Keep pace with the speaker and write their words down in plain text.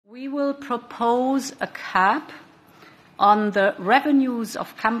We will propose a cap on the revenues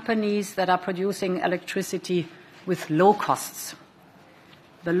of companies that are producing electricity with low costs.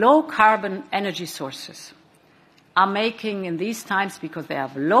 The low-carbon energy sources are making, in these times, because they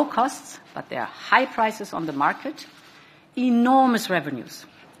have low costs, but they are high prices on the market, enormous revenues.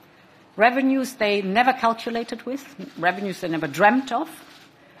 Revenues they never calculated with, revenues they never dreamt of,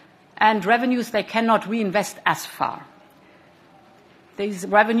 and revenues they cannot reinvest as far. These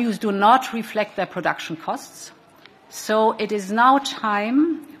revenues do not reflect their production costs, so it is now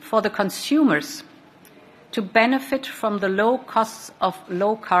time for the consumers to benefit from the low costs of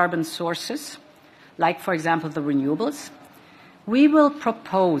low-carbon sources, like, for example, the renewables. We will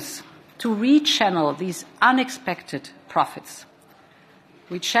propose to rechannel these unexpected profits.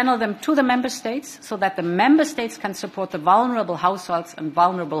 We channel them to the member states so that the member states can support the vulnerable households and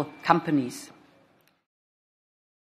vulnerable companies.